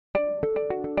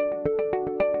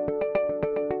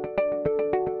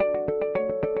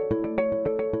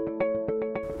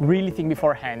really think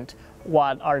beforehand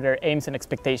what are their aims and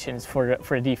expectations for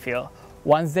DPhil.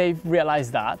 Once they've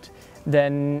realized that,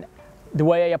 then the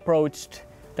way I approached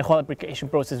the whole application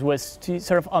process was to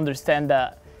sort of understand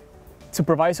that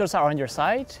supervisors are on your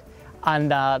side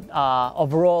and that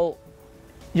overall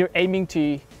you're aiming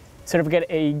to sort of get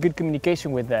a good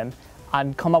communication with them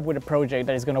and come up with a project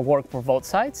that is going to work for both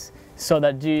sides so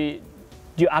that you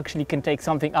actually can take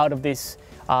something out of this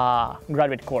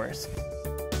graduate course.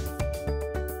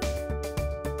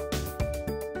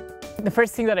 The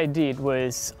first thing that I did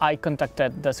was I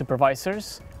contacted the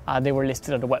supervisors. They were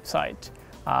listed on the website.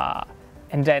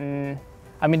 And then,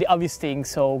 I mean, the obvious things,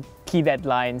 so key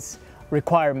deadlines,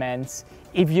 requirements.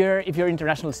 If you're an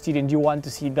international student, you want to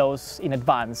see those in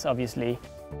advance, obviously.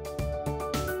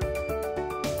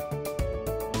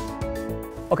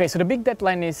 Okay, so the big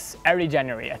deadline is early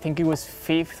January. I think it was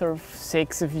 5th or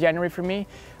 6th of January for me.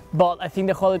 But I think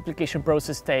the whole application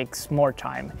process takes more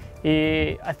time.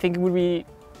 I think it would be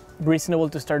reasonable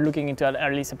to start looking into it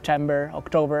early September,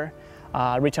 October,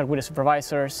 reach out with the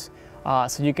supervisors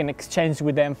so you can exchange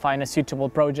with them, find a suitable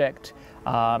project,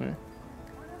 and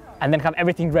then have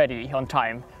everything ready on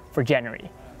time for January.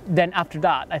 Then after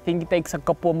that, I think it takes a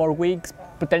couple more weeks,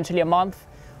 potentially a month,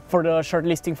 for the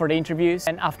shortlisting for the interviews.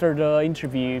 And after the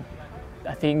interview,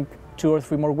 I think 2 or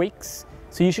 3 more weeks.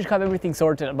 So you should have everything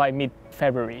sorted by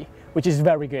mid-February, which is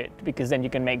very good because then you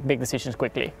can make big decisions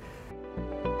quickly.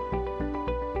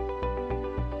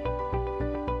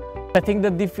 I think the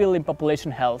DPhil in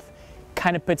population health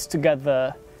kind of puts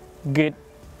together good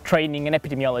training in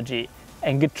epidemiology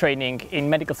and good training in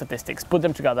medical statistics, put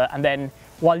them together, and then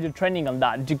while you're training on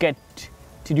that, you get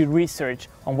to do research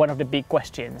on one of the big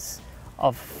questions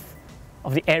of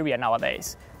the area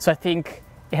nowadays. So I think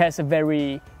it has a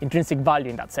very intrinsic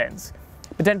value in that sense.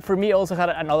 But then for me, it also had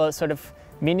another sort of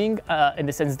meaning in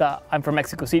the sense that I'm from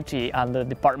Mexico City and the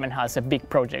department has a big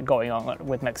project going on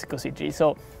with Mexico City.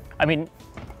 So, I mean,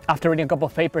 after reading a couple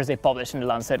of papers they published in the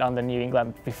Lancet and the New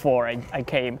England before I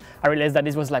came, I realized that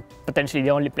this was like potentially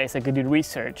the only place I could do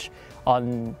research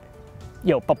on,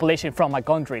 you know, population from my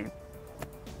country,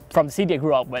 from the city I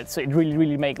grew up with. So it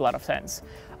really made a lot of sense.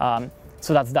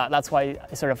 So that's that. That's why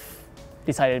I sort of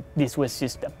decided this was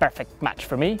just a perfect match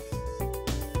for me.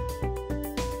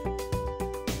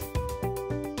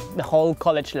 The whole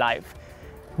college life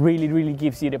really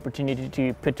gives you the opportunity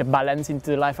to put a balance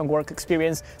into the life and work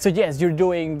experience. So yes, you're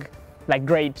doing like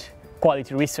great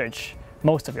quality research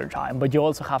most of your time, but you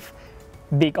also have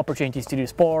big opportunities to do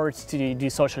sports, to do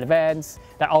social events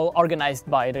that are all organized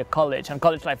by the college. And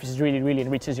college life is really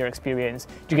enriches your experience.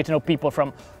 You get to know people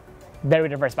from very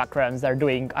diverse backgrounds that are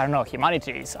doing, I don't know,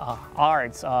 humanities,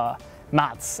 arts,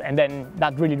 maths, and then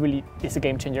that really is a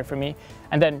game changer for me.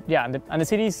 And then, yeah, and the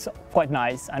city is quite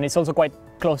nice, and it's also quite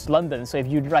close to London, so if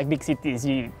you like big cities,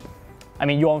 you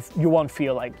won't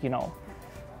feel like, you know,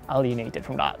 alienated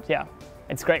from that. Yeah,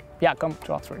 it's great. Yeah, come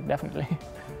to Oxford, definitely.